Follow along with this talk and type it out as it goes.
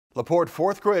Laporte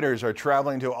fourth graders are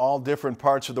traveling to all different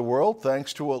parts of the world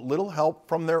thanks to a little help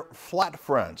from their flat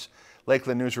friends.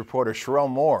 Lakeland News reporter Sherelle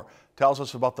Moore tells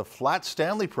us about the Flat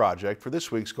Stanley project for this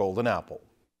week's Golden Apple.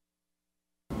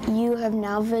 You have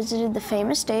now visited the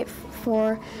famous state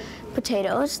for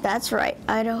potatoes. That's right,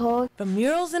 Idaho. From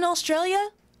murals in Australia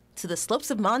to the slopes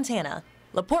of Montana,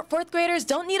 Laporte fourth graders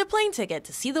don't need a plane ticket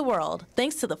to see the world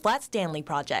thanks to the Flat Stanley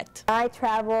project. I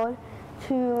traveled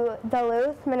to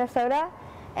Duluth, Minnesota,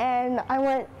 and I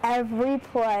went every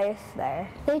place there.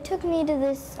 They took me to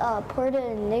this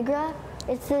Puerto Negra.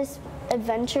 It's this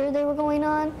adventure they were going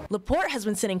on. Laporte has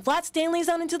been sending Flat Stanleys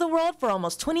out into the world for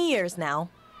almost 20 years now.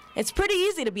 It's pretty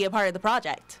easy to be a part of the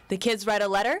project. The kids write a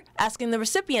letter asking the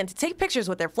recipient to take pictures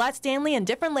with their Flat Stanley and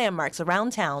different landmarks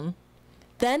around town.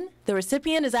 Then, the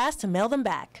recipient is asked to mail them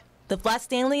back. The Flat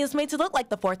Stanley is made to look like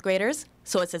the fourth graders,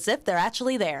 so it's as if they're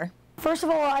actually there. First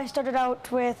of all, I started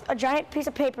out with a giant piece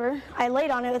of paper. I laid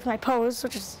on it with my pose,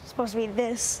 which is supposed to be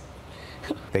this.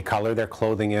 They color their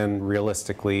clothing in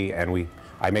realistically, and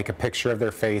I make a picture of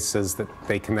their faces that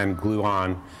they can then glue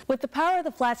on. With the power of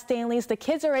the Flat Stanleys, the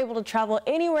kids are able to travel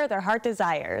anywhere their heart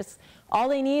desires. All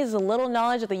they need is a little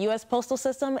knowledge of the U.S. postal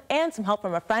system and some help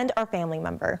from a friend or family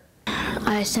member.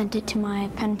 I sent it to my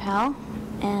pen pal,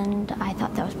 and I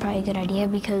thought that was probably a good idea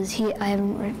because I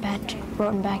haven't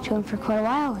written back to him for quite a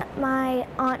while. My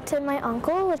aunt and my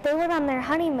uncle, they went on their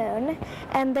honeymoon,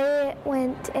 and they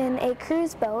went in a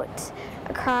cruise boat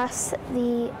across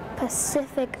the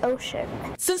Pacific Ocean.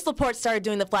 Since Laporte started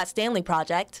doing the Flat Stanley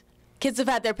project, kids have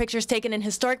had their pictures taken in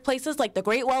historic places like the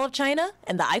Great Wall of China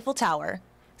and the Eiffel Tower.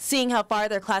 Seeing how far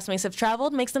their classmates have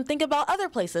traveled makes them think about other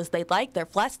places they'd like their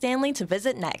Flat Stanley to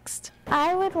visit next.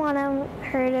 I would want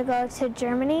her to go to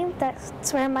Germany.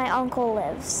 That's where my uncle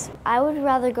lives. I would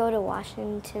rather go to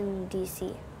Washington,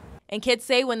 D.C. And kids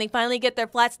say when they finally get their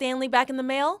Flat Stanley back in the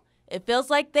mail, it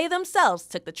feels like they themselves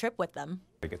took the trip with them.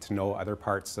 They get to know other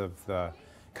parts of the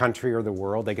country or the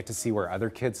world. They get to see where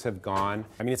other kids have gone.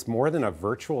 I mean, it's more than a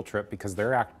virtual trip because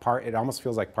it almost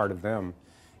feels like part of them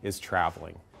is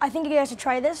traveling. I think you guys should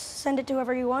try this. Send it to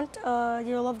whoever you want,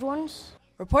 your loved ones.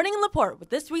 Reporting in Laporte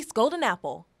with this week's Golden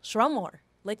Apple, Sherelle Moore,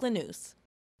 Lakeland News.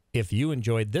 If you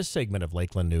enjoyed this segment of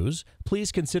Lakeland News,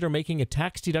 please consider making a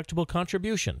tax-deductible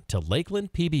contribution to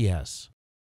Lakeland PBS.